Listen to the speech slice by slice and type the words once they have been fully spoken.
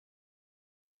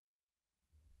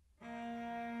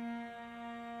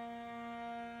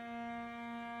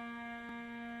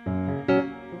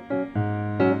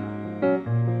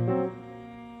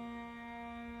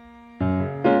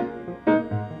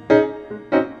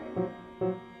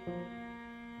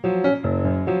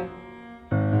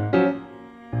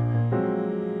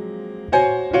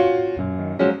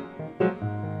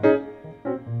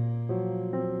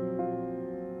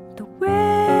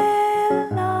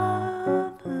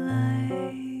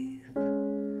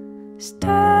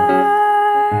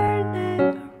turning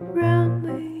around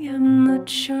me. I'm not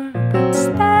sure, but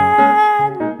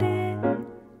standing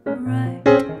right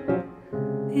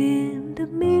in the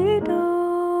middle.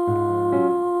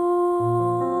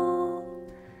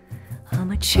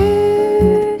 I'm a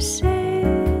choosing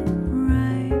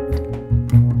right,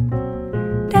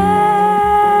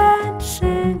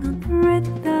 dancing on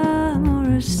rhythm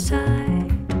or a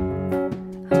side.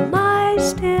 Am I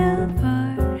still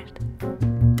part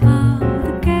of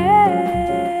the game?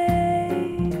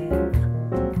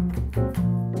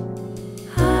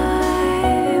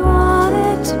 I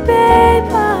wanted to be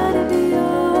part of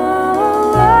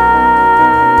your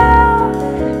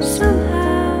world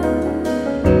somehow.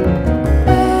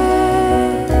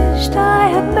 Wish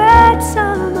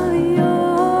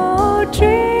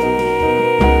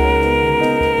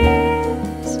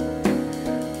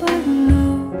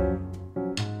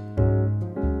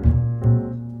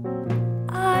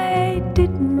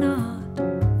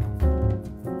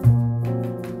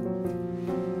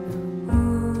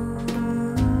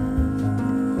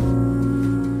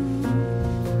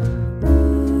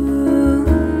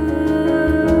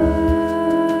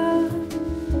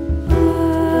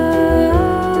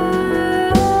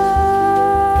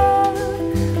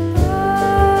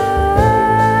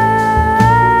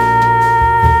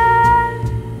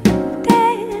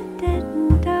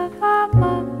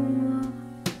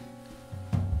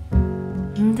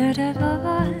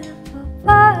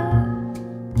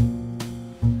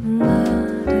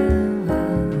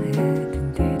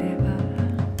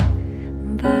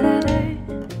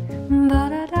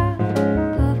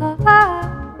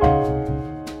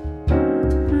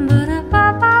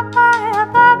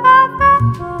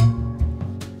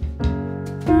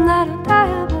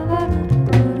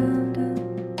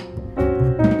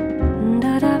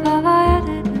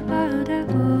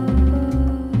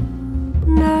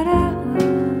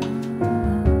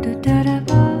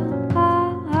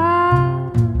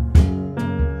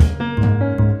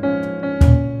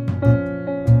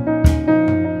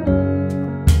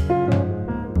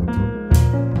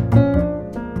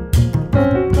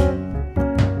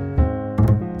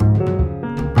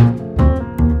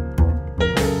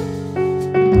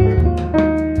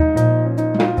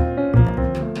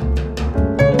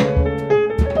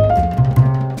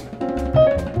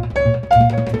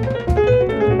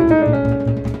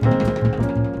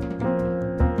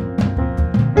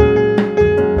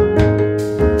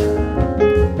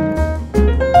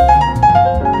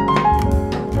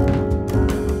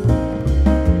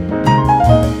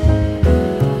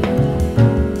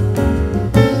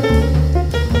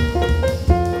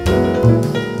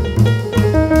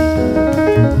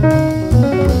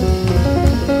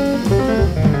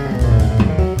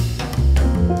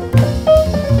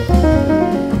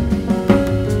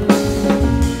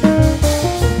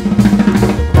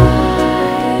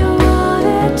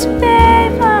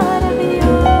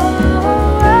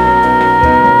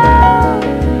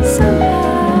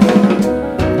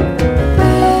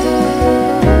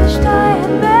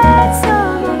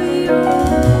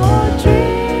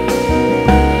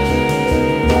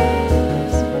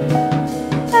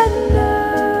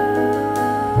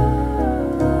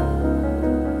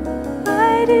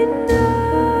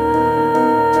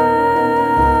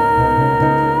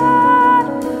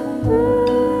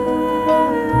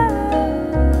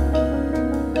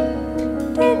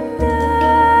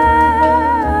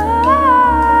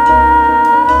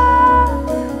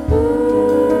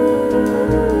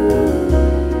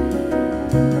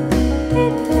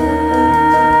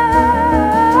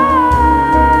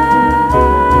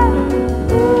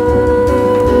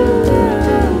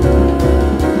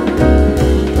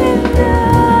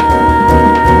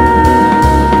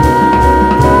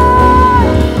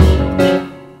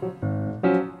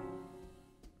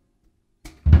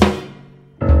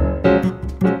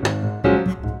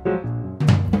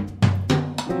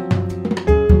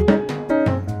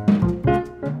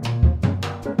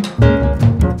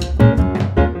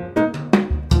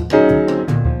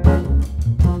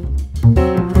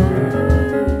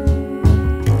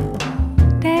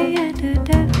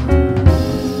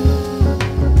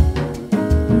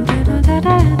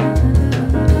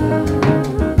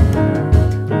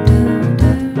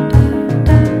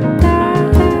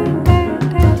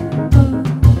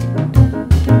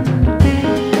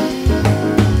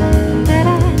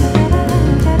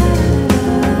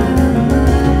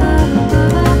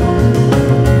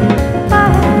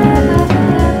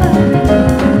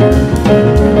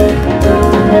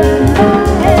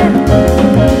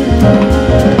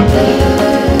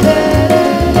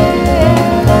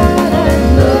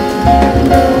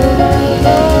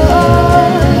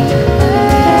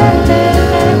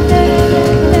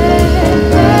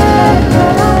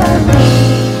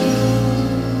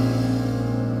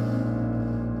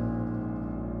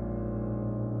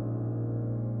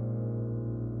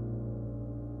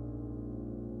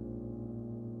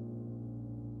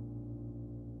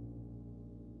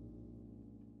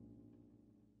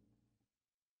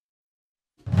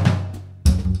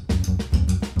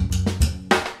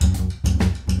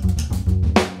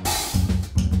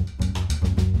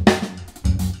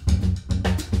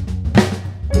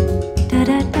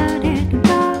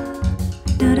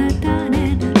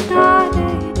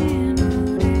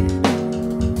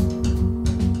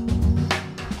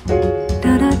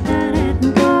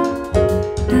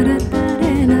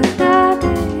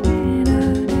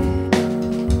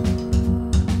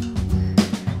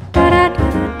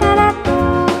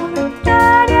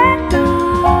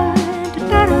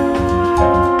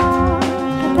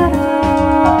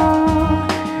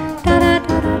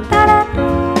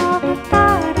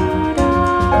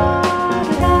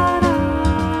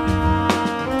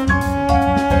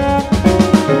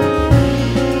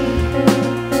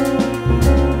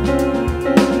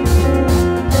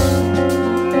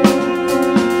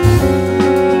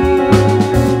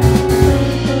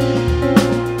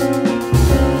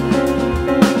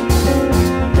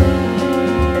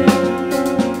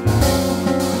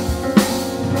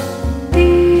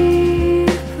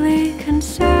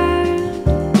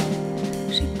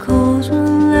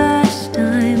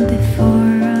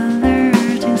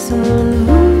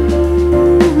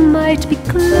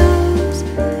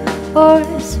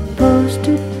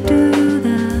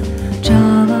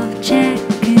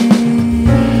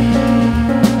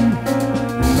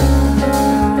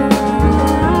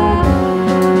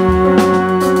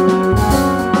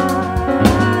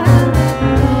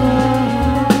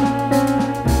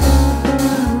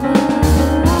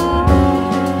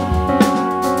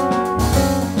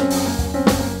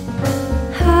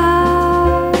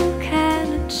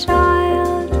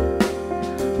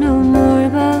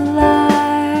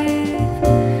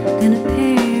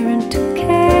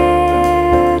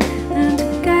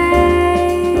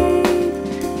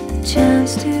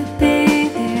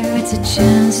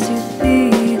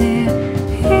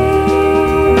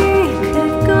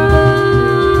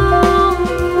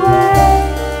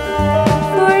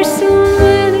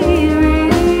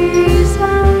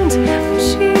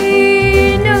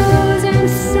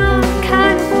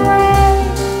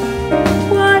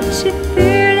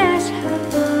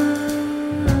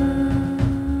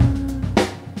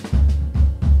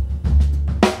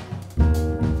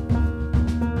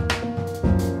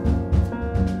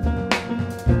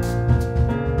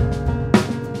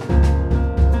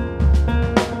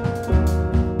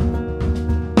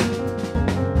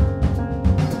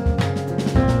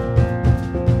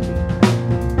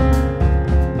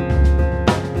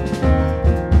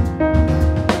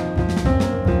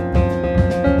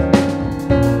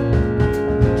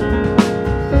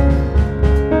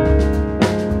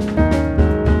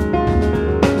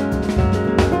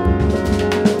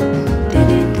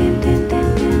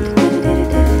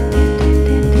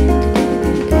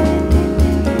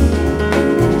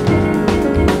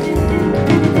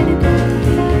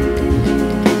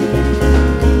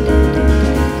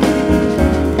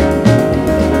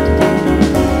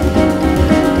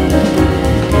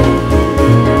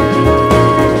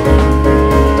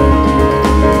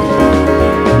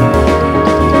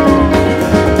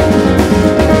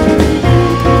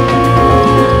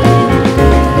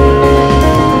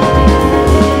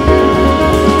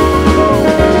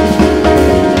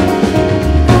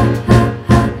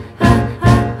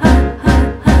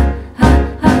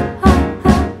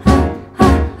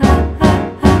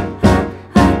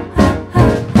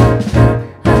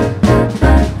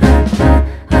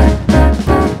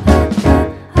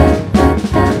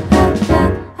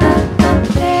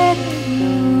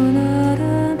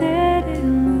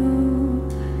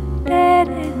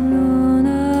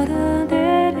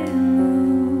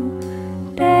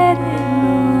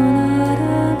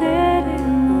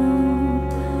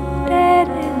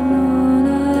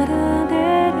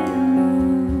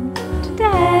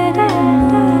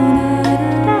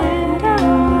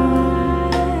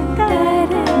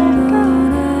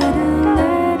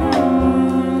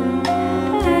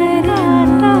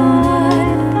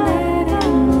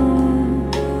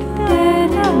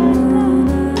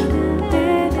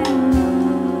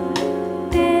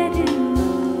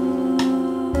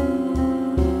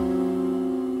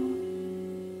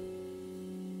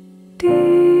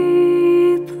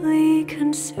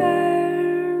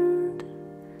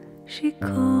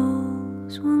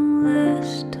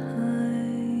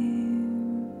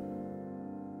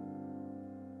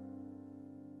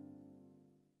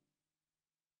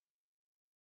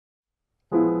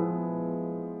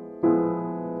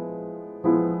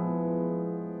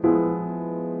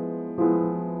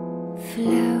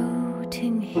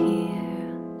floating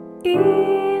here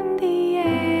in the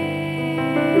air.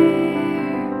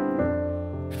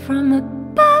 From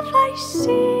above I see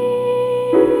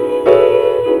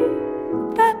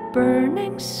the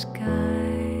burning sky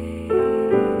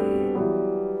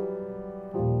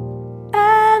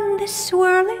and the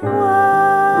swirling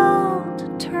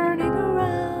world turning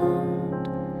around,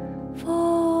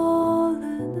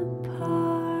 falling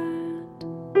apart.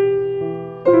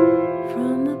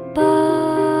 From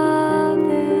above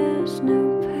there's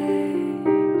no pain.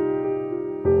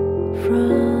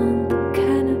 From the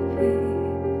canopy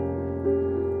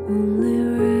only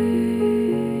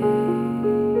rain.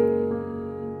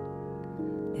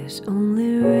 There's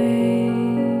only rain.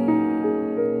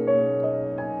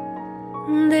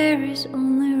 There is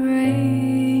only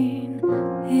rain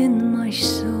in my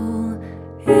soul,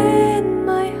 in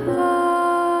my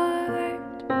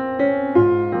heart,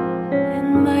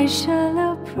 in my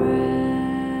shallow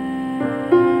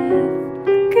breath.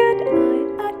 Could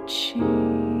I achieve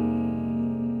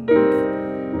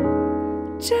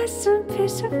just some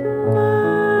peace of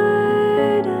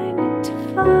mind? I need to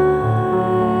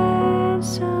find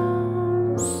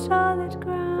some solid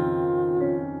ground.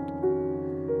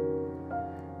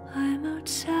 I'm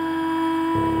outside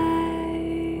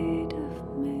of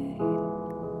me.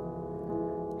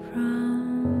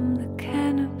 From the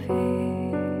canopy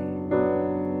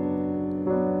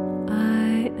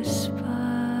I aspire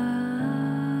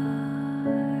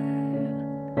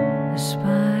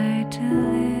to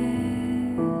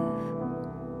live.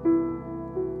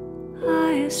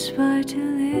 I aspire to live.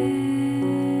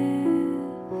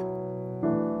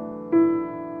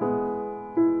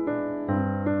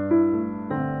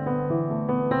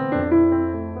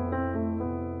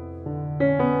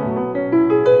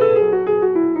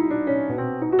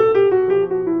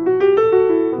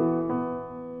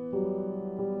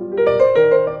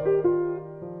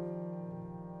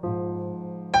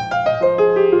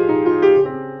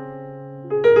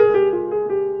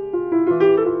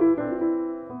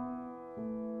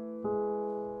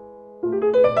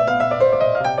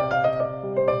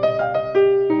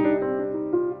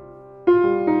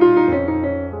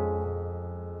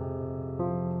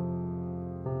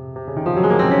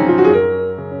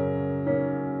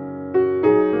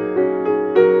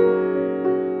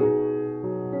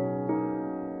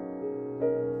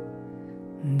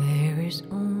 There is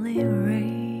only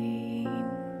rain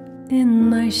in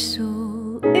my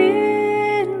soul,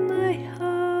 in my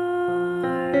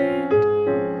heart,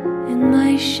 in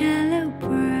my shallow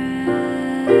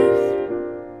breath.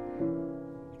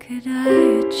 Could I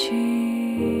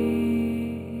achieve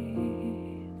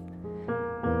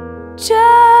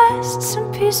just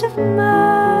some peace of mind?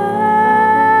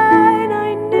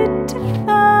 I need to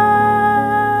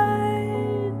find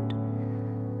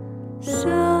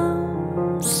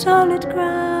some solid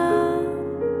ground.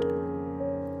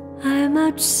 I'm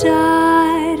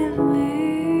outside of me.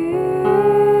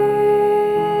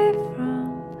 From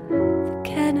the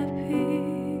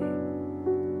canopy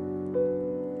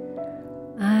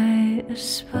I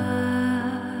aspire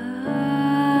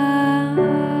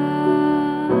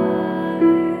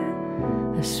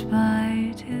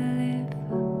to live.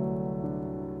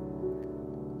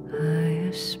 I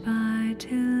aspire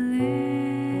to live.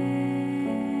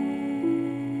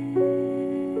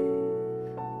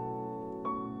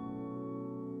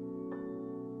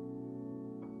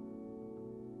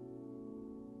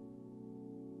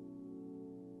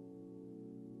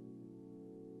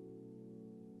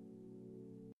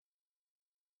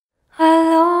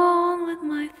 Alone with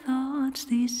my thoughts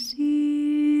this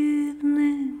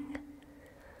evening,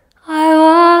 I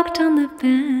walked on the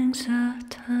banks of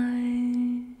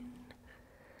time.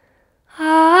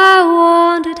 I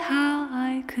wondered how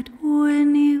I could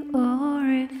win you, or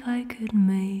if I could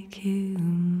make you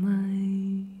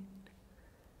mine.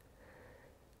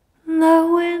 The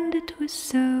wind, it was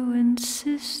so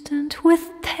insistent,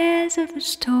 with tears of a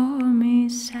stormy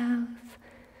south.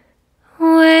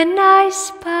 When I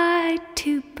spied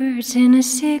two birds in a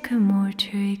sycamore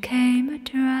tree, came a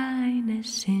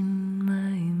dryness in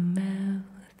my mouth.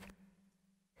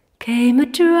 Came a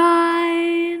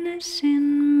dryness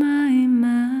in my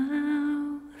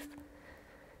mouth.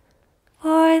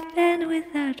 For then,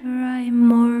 without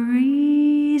rhyme or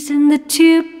reason, the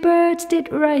two birds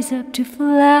did rise up to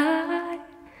fly.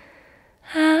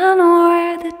 And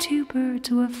where the two birds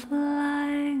were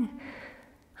flying,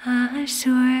 I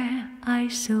swear I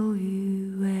saw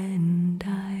you and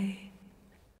I.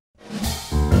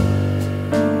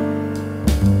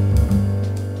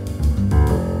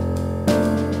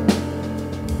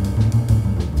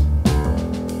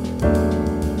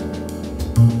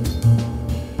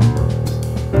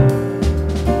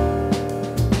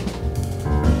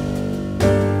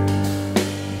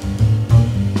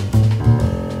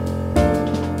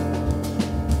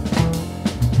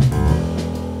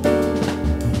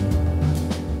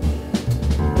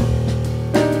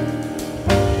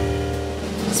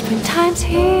 Springtime's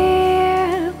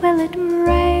here, will it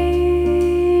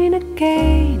rain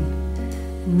again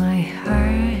in my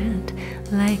heart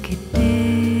like it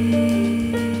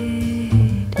did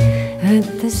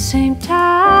at the same time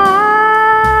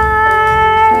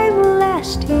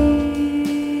last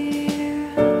year?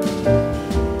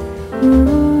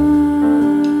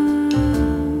 Ooh,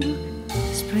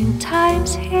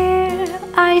 springtime's here,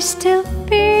 I still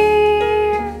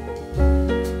fear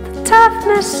the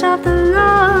toughness of the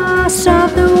loss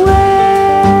of the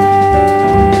wings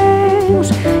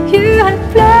you have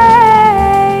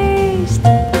placed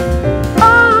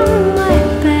on my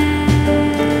back.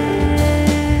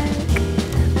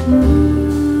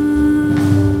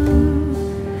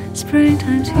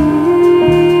 Springtime's here,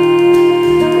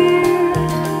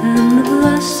 and the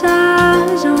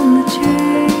blossoms on the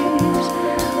trees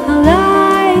are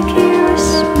like your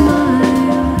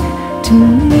smile to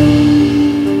me.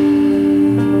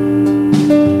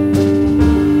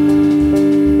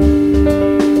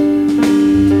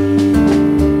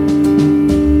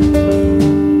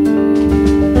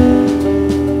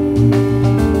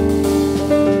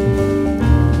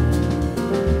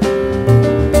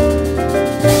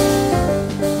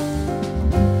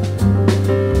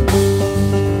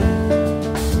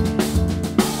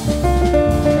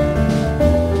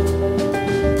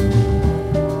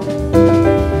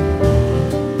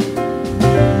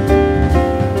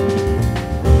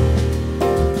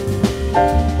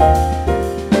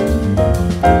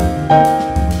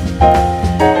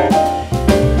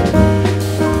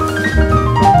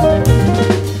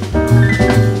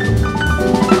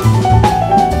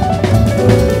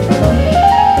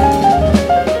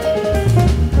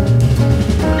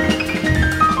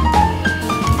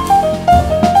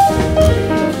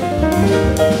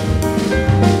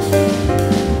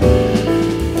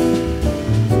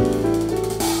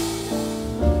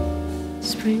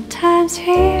 Springtime's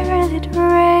here and it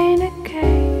rain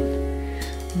again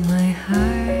in my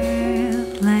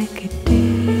heart like it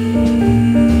did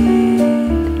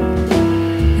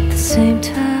at the same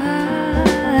time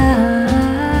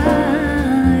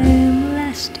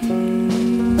last year.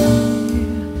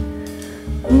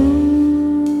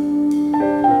 Ooh,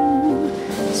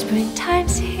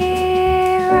 springtime's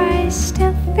here, I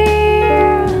still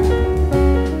feel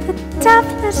the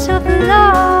toughness of the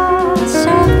loss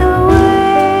of the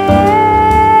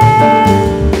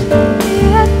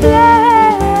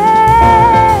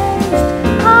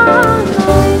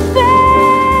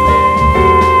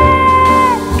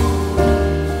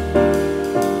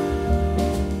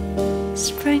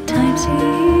springtime's here,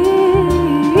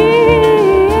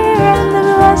 and the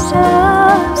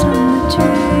blossoms on the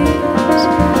trees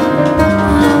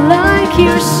are like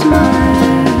your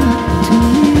smile to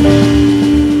me.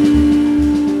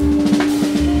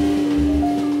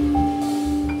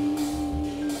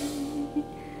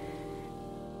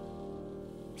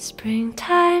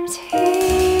 Springtime's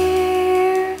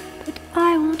here, but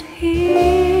I won't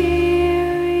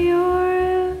hear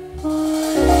your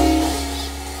voice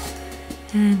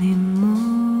anymore.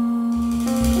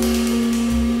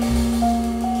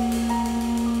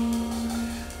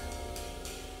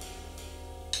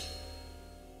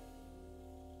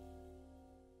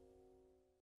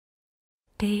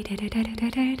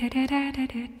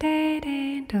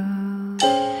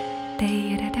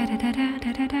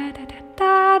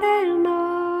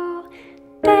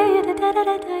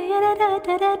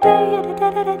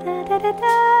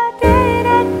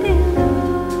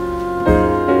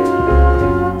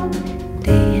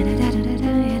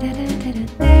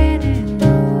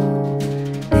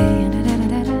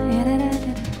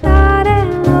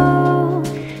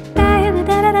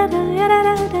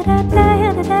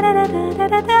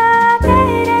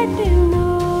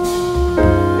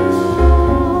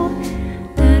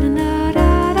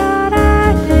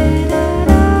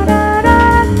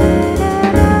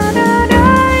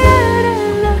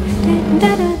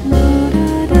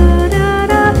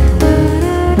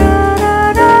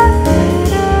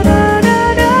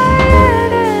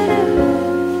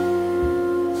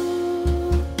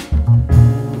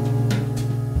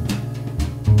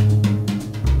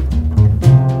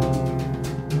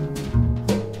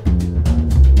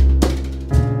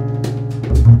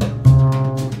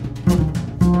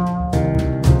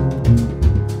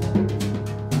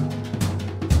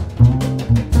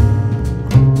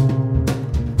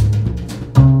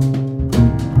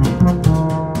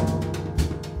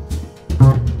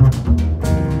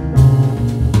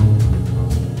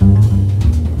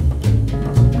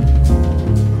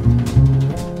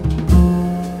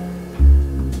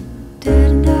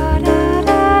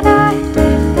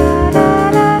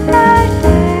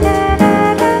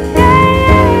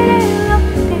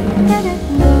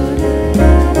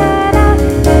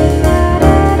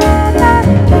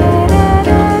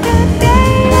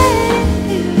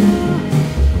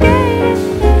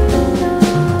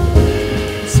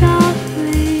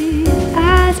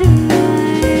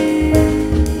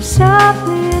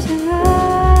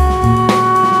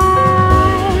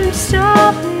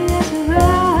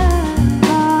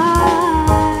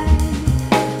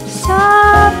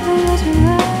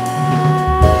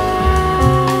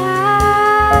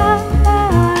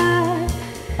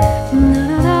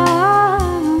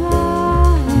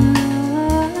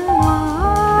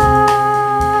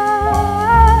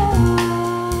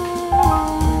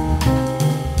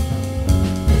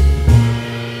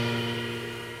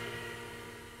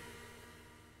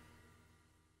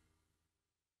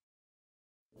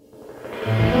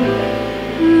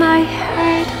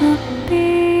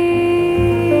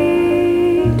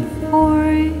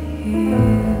 you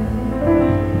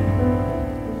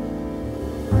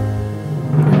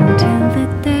until the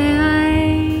day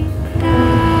I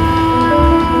die.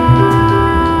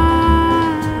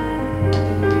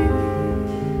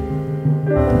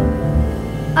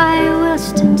 I will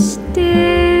stand still,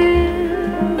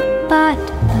 but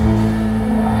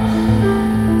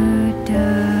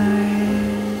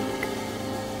dark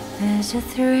as a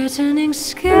threatening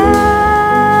sky.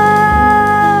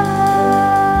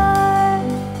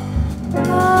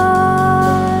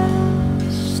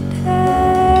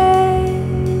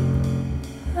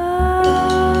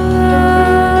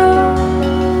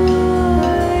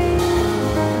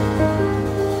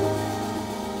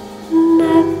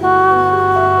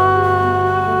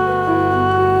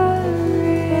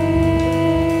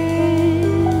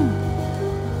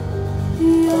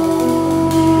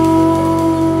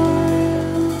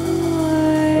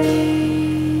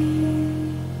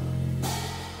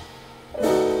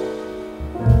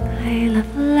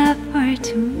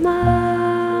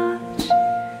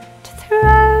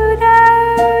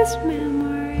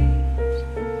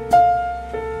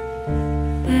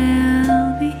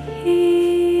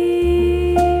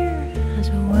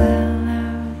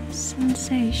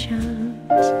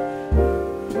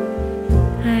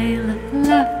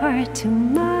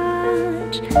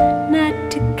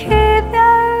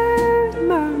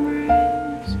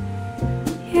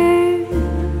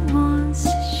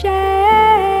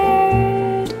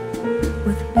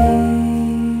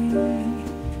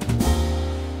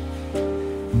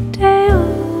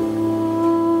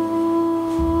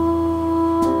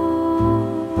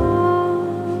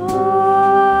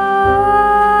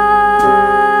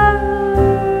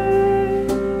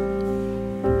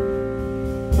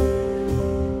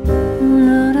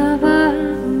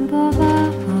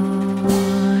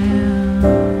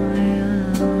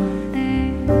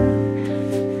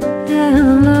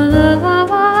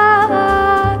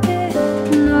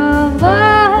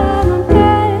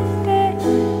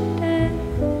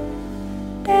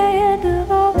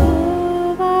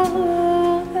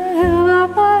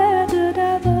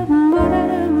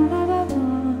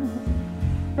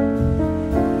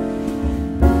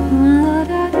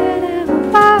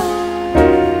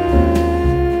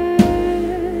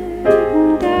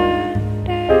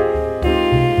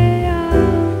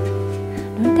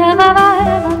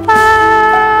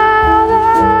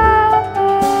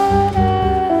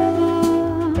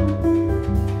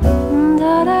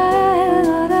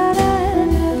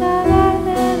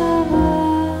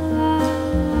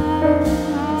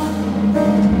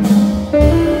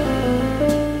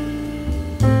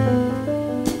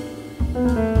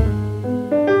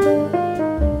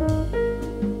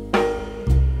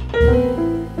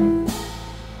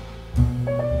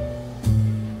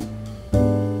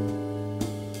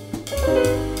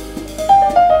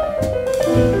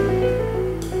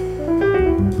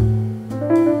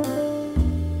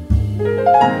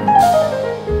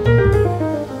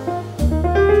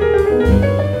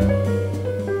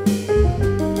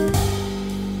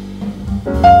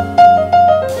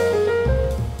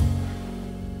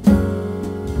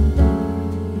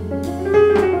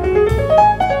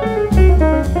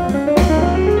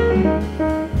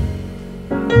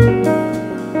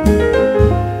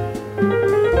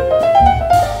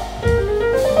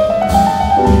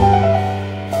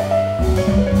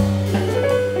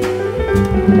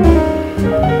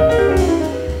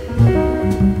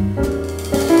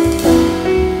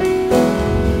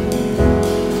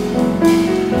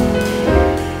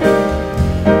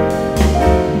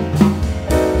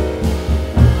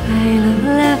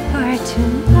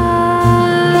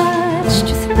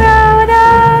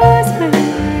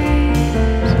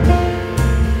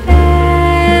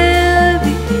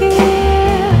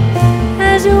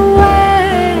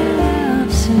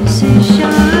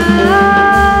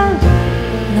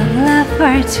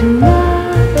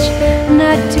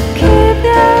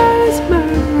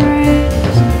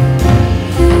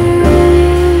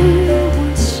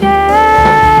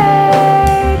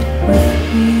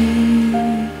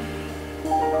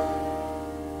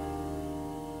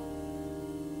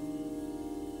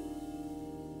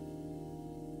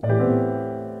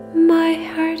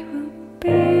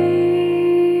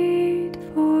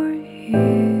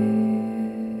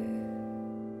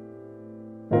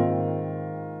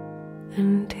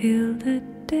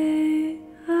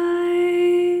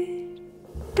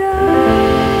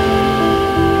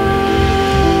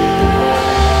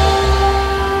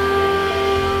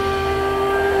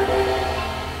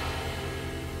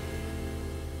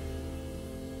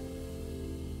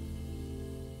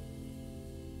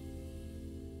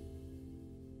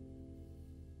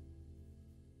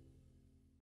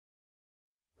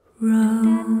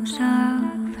 rows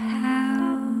of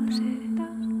houses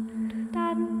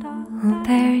all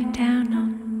bearing down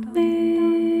on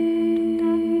me.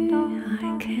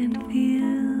 I can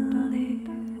feel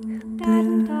their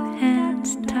blue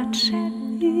hands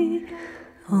touching me.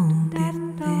 Only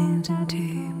things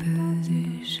into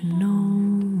position,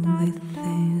 only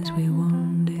things we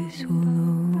want is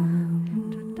alone.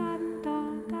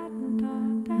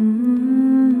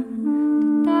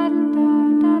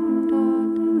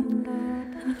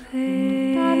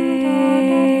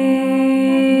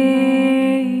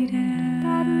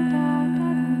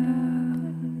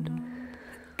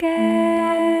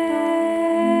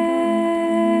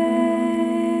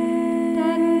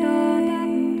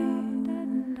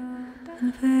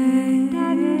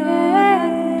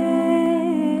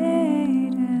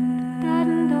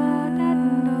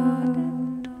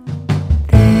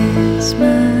 This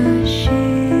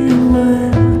machine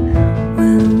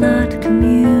will not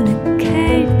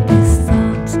communicate with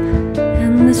thoughts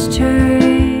and the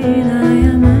strain I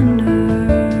am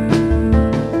under.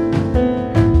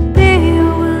 They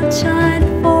will try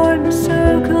to form a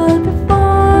circle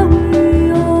before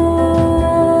we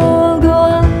all go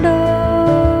under.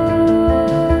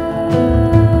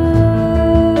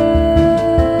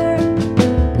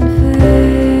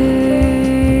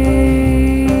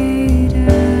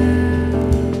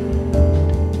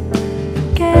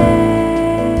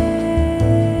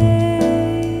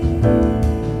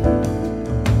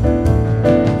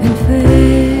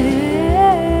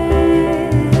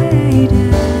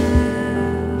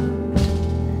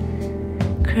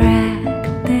 Crack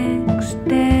necks,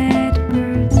 dead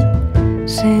birds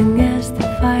sing as they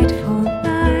fight for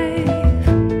life.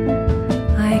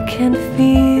 I can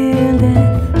feel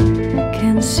death,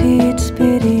 can see its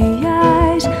pity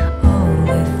eyes. All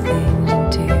the things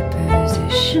into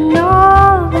position,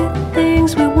 all the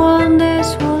things we want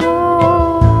is for all.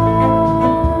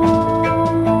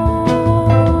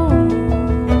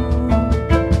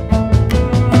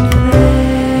 And fade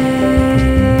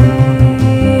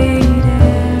out.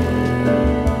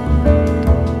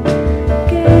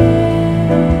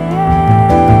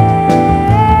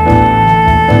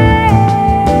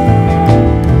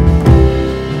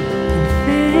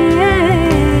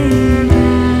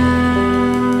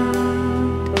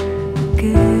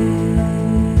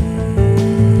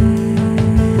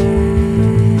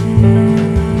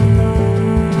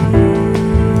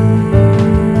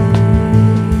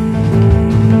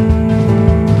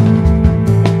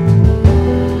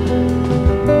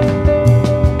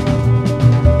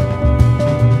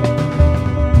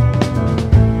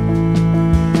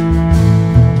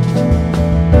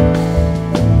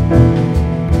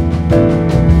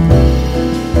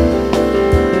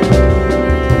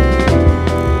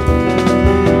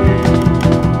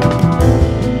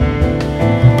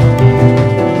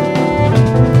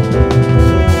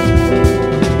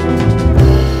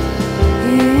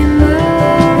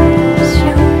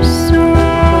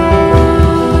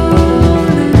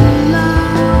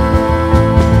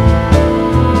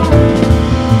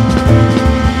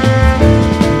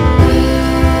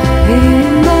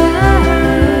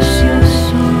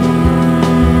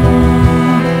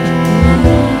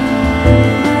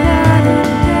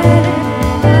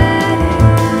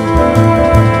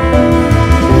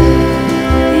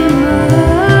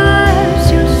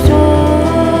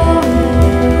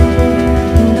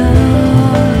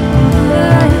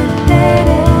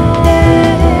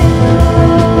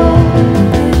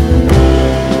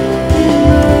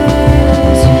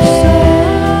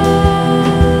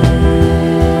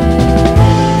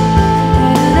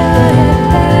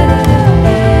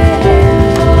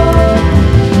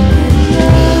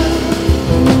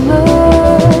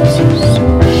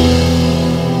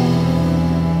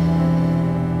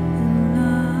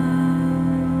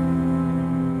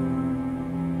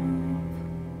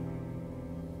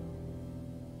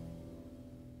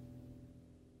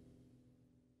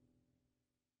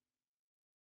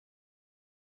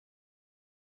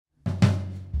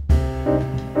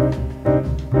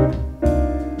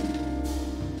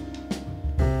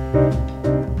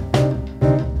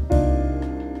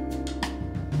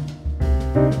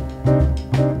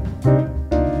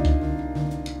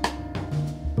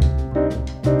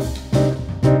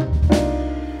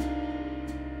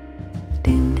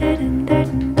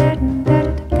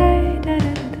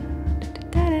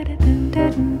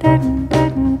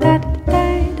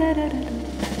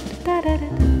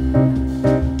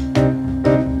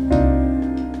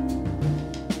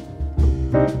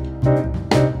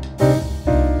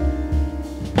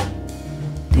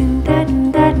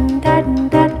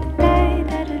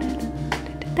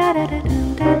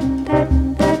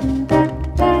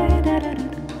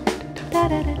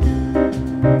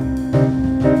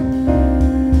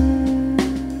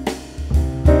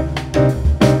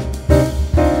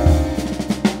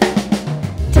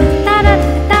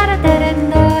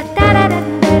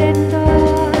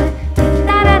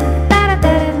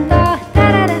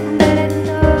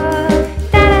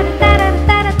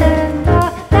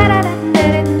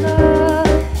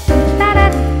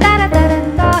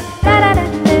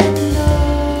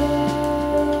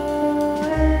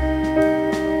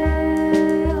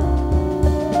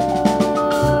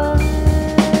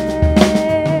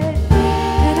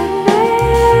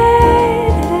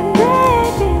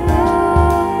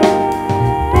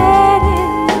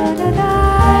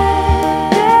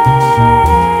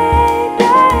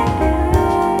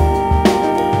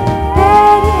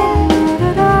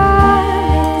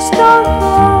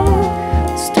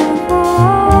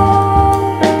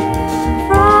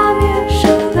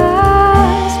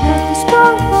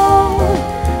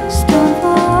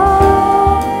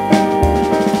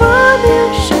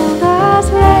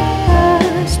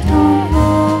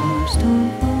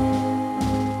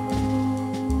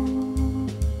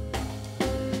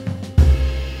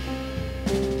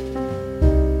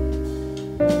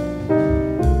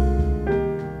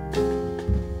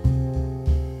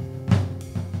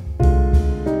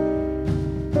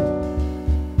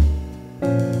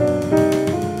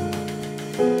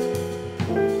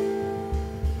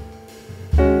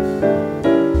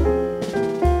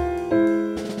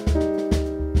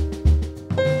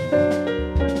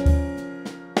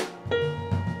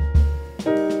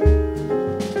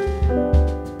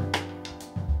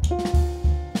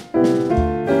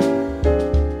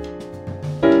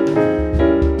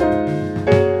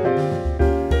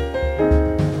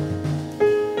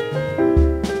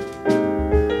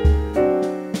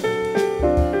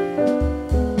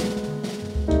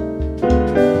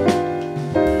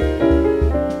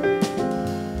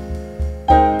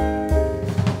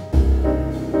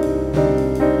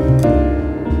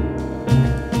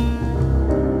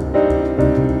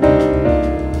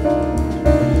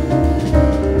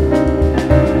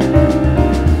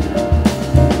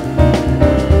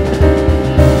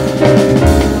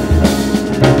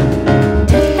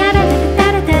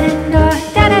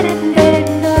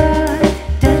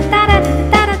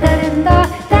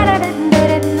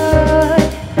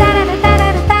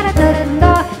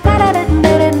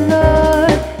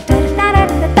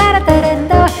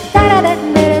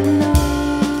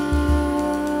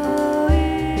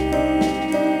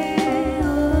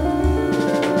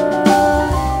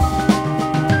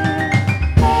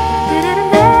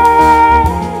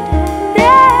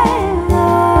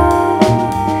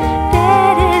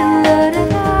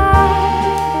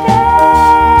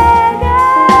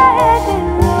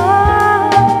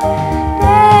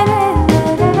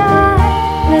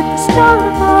 storm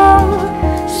fall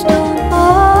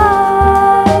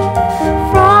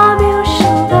from your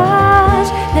shoulders.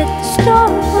 Let the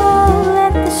storm fall,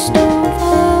 let the storm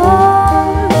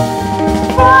fall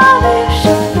from your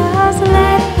shoulders.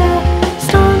 Let the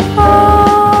storm fall.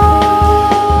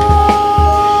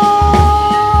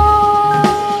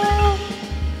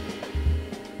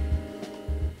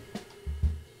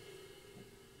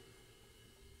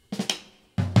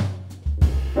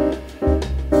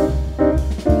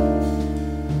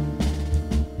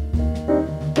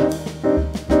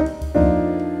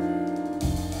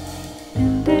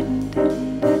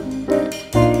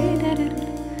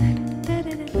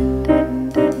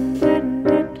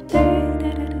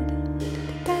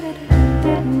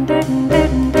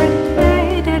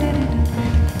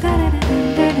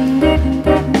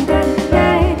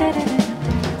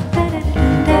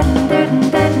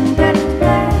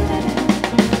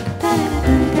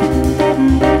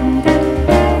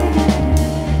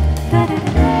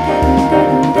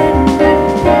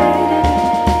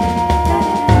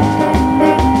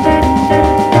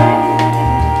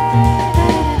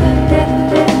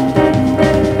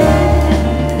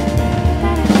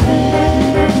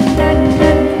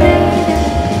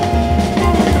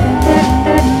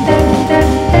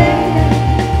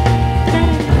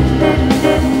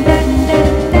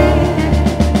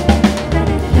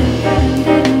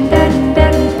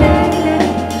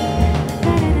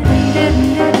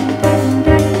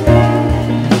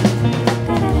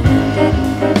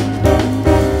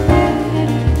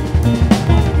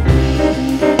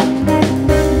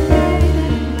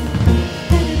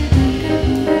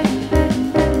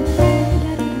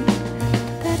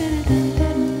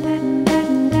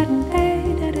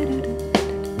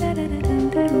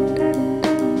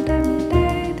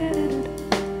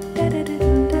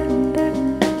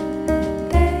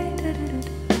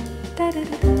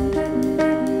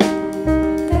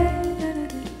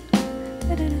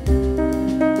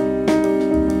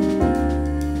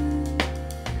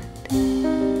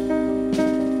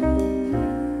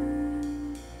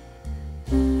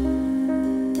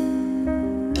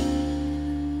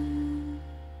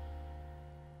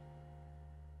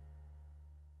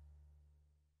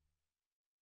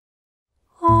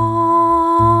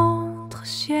 Entre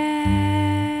ciel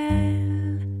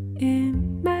et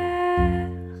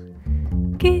mer,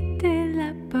 quitter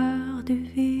la peur du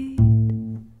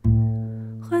vide,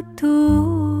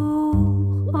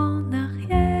 retour en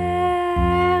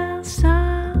arrière,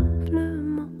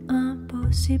 simplement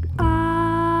impossible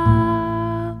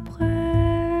après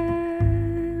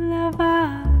la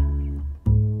vague.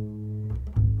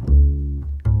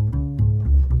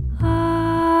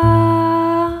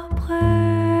 Après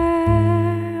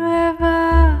la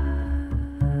vague.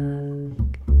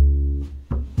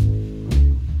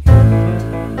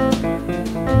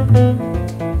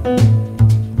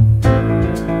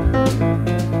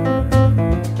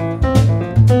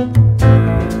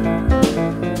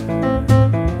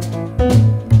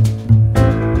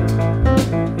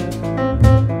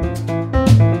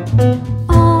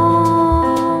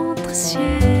 Entre ciel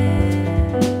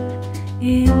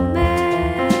et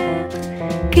mer,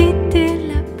 quitter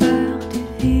la peur du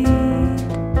vide,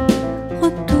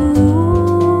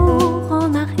 retour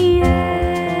en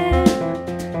arrière,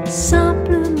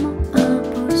 simplement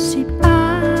impossible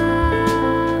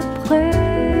après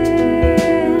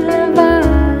la vague.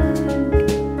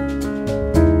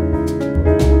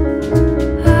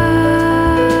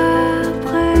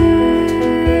 Après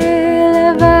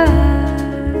la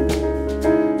vague,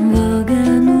 vogue à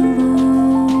nouveau.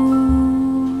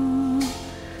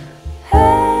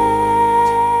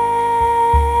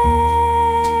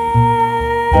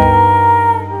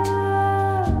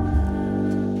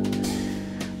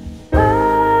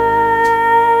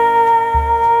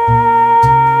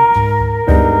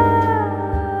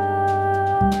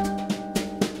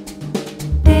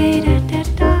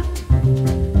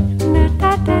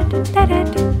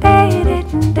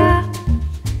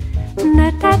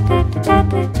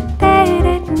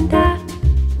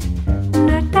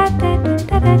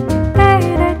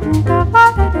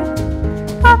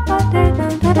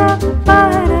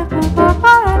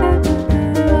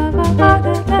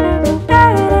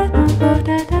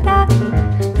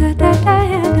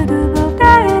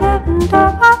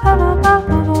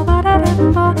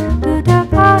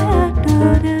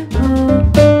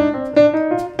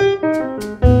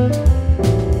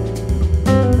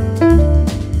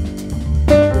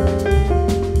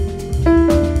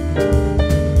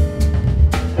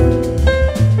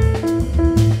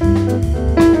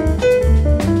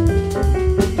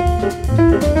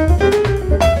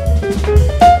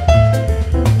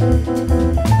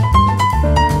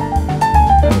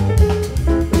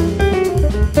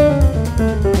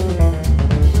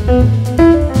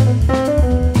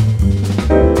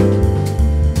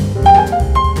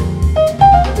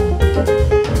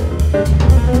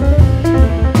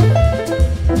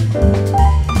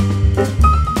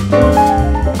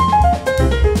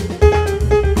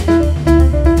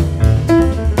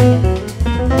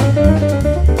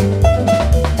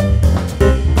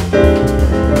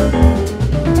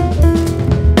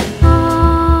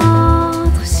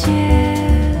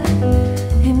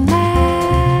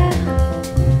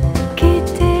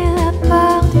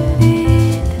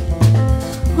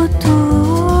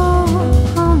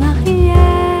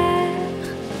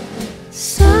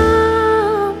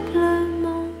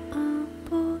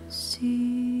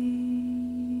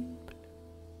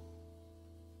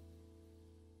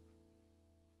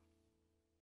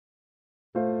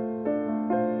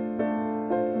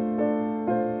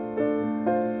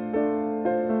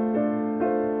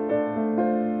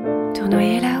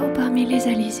 Tournoyer là-haut parmi les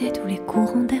alizés, tous les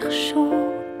courants d'air chaud.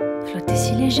 Flotter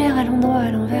si légère à l'endroit,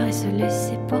 à l'envers et se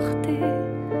laisser porter.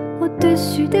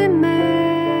 Au-dessus des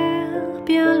mers,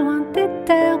 bien loin des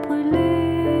terres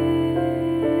brûlées.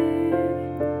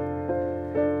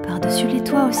 Par-dessus les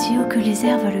toits, aussi haut que les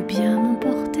airs veulent bien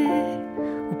m'emporter.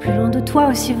 Au plus loin de toi,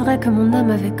 aussi vrai que mon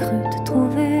âme avait cru te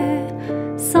trouver.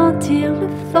 Sentir le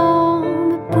vent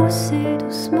me pousser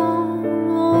doucement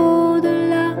en haut de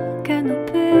la canopée.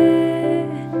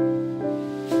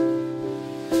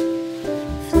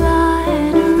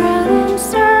 Flying around in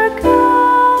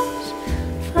circles,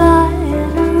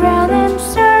 flying around in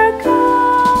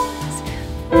circles,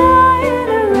 flying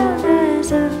around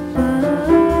as a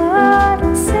bird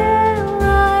and sail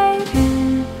like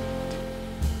it.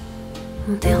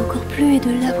 Monter encore plus et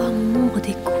de là voir mon ombre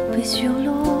découpée sur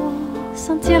l'eau.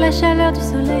 Sentir la chaleur du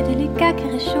soleil délicat qui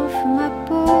réchauffe ma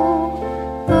peau.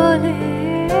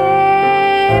 Voler,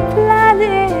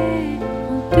 planer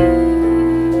en duo.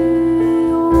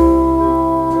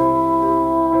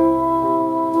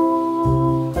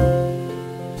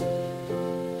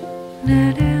 La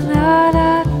la la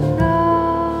la la.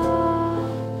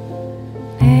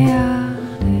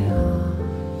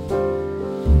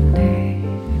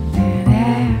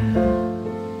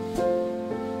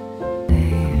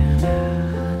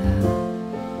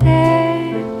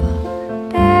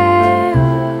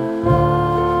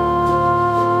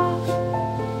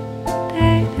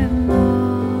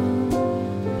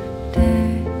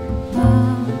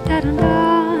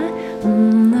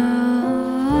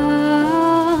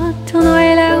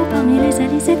 Tournoyer là-haut parmi les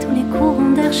alizés, tous les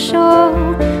courants d'air chaud.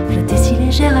 Flotter si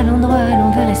légère à l'endroit, à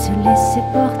l'envers et se laisser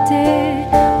porter.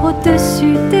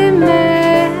 Au-dessus des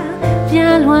mers,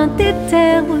 bien loin des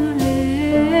terres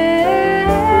brûlées.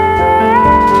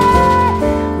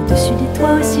 Au-dessus des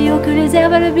toits, aussi haut que les airs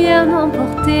veulent bien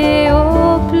m'emporter.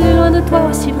 Au plus loin de toi,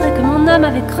 aussi vrai que mon âme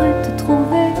avait cru te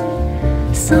trouver.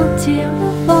 Sentir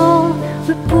le vent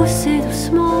me pousser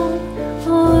doucement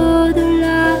en haut de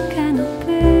la canopée.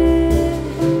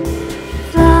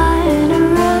 Flying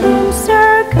around in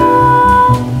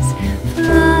circles,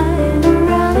 flying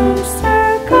around in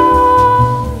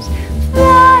circles,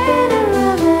 flying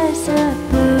around as a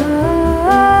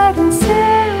bird and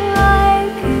sail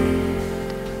like it.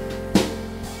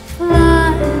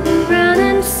 Flying around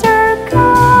in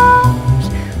circles,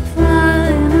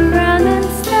 flying around in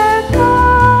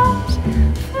circles,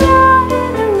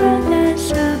 flying around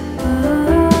as a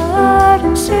bird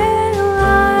and sail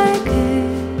like it.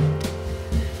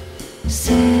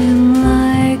 Sail